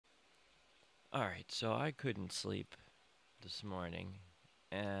Alright, so I couldn't sleep this morning,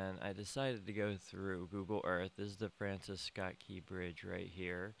 and I decided to go through Google Earth. This is the Francis Scott Key Bridge right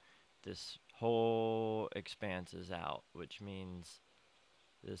here. This whole expanse is out, which means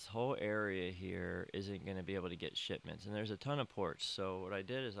this whole area here isn't going to be able to get shipments. And there's a ton of ports, so what I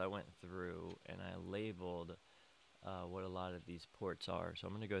did is I went through and I labeled what a lot of these ports are. So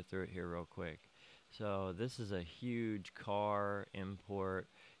I'm going to go through it here real quick. So this is a huge car import,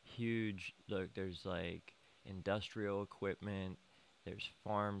 huge, look, there's like industrial equipment, there's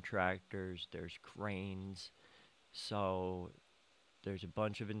farm tractors, there's cranes. So there's a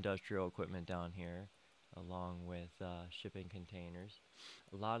bunch of industrial equipment down here along with shipping containers.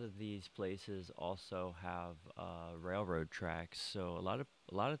 A lot of these places also have railroad tracks, so a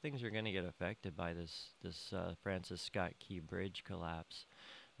lot of things are going to get affected by this Francis Scott Key Bridge collapse.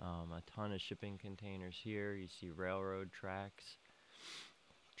 A ton of shipping containers here. You see railroad tracks,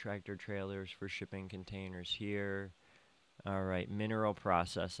 tractor trailers for shipping containers here. All right, mineral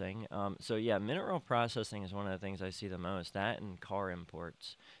processing. So yeah, mineral processing is one of the things I see the most. That and car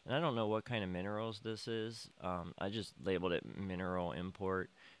imports. And I don't know what kind of minerals this is. I just labeled it mineral import.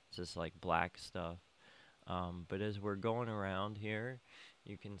 It's just like black stuff. But as we're going around here,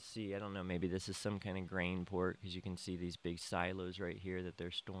 you can see, I don't know, maybe this is some kind of grain port because you can see these big silos right here that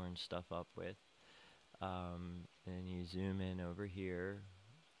they're storing stuff up with. And you zoom in over here.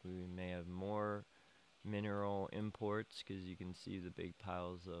 We may have more mineral imports because you can see the big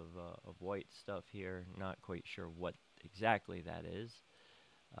piles of white stuff here. Not quite sure what exactly that is.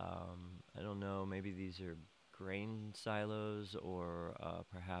 I don't know, maybe these are grain silos or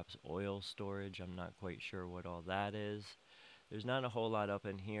perhaps oil storage. I'm not quite sure what all that is. There's not a whole lot up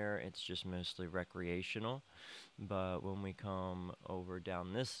in here. It's just mostly recreational. But when we come over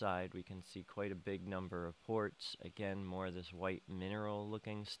down this side, we can see quite a big number of ports. Again, more of this white mineral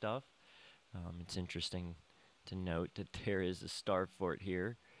looking stuff. It's interesting to note that there is a star fort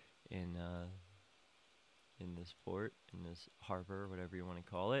here in this port, in this harbor, whatever you want to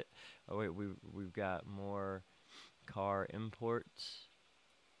call it. Oh wait, we've got more car imports.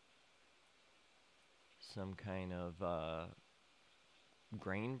 Some kind of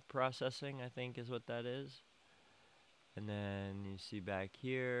grain processing, I think, is what that is. And then you see back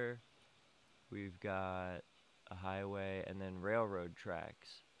here, we've got a highway and then railroad tracks.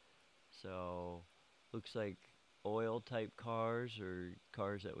 So looks like oil type cars or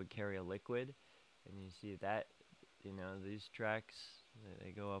cars that would carry a liquid. And you see that, these tracks,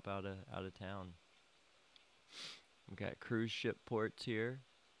 they go up out of town. We've got cruise ship ports here.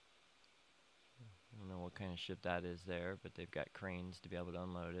 I don't know what kind of ship that is there, but they've got cranes to be able to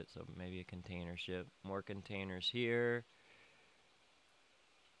unload it, so maybe a container ship. More containers here.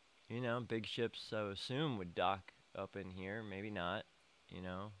 Big ships, I would assume, would dock up in here. Maybe not, you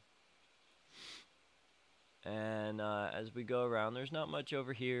know. And as we go around, there's not much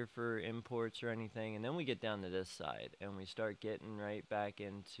over here for imports or anything. And then we get down to this side, and we start getting right back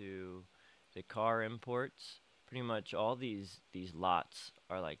into the car imports. Pretty much all these lots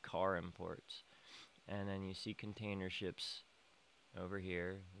are like car imports. And then you see container ships over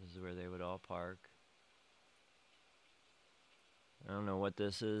here. This is where they would all park. I don't know what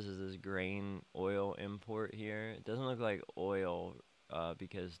this is. Is this grain oil import here? It doesn't look like oil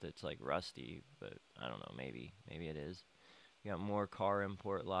because it's like rusty, but I don't know. Maybe it is. You got more car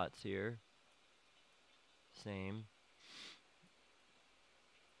import lots here. Same.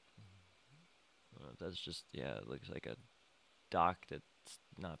 I don't know if that's just, yeah, it looks like a dock that's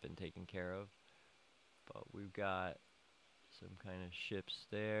not been taken care of. But we've got some kind of ships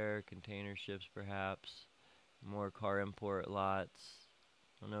there, container ships perhaps. More car import lots.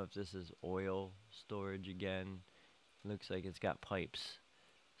 I don't know if this is oil storage again. Looks like it's got pipes.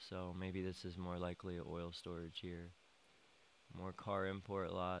 So maybe this is more likely oil storage here. More car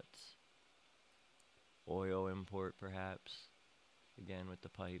import lots. Oil import perhaps. Again with the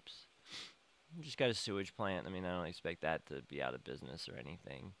pipes. Just got a sewage plant. I mean, I don't expect that to be out of business or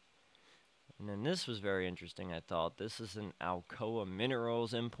anything. And then this was very interesting, I thought. This is an Alcoa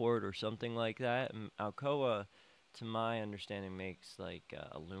Minerals import or something like that. And Alcoa, to my understanding, makes like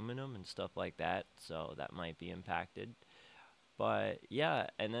aluminum and stuff like that, so that might be impacted. But yeah,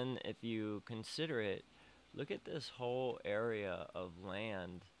 and then if you consider it, look at this whole area of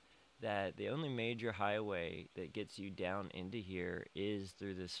land that the only major highway that gets you down into here is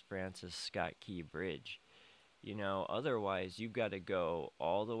through this Francis Scott Key Bridge. Otherwise you've got to go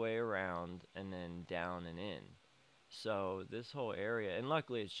all the way around and then down and in. So this whole area, and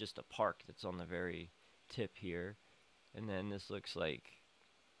luckily it's just a park that's on the very tip here. And then this looks like,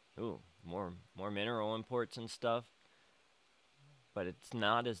 ooh, more mineral imports and stuff. but it's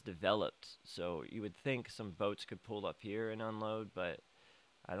not as developed. So you would think some boats could pull up here and unload, but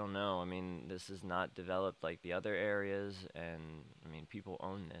I don't know. I mean, this is not developed like the other areas, and I mean, people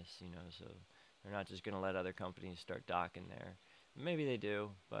own this, so they're not just going to let other companies start docking there. Maybe they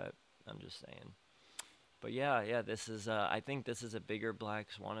do, but I'm just saying. But yeah, this is. I think this is a bigger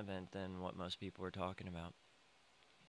Black Swan event than what most people are talking about.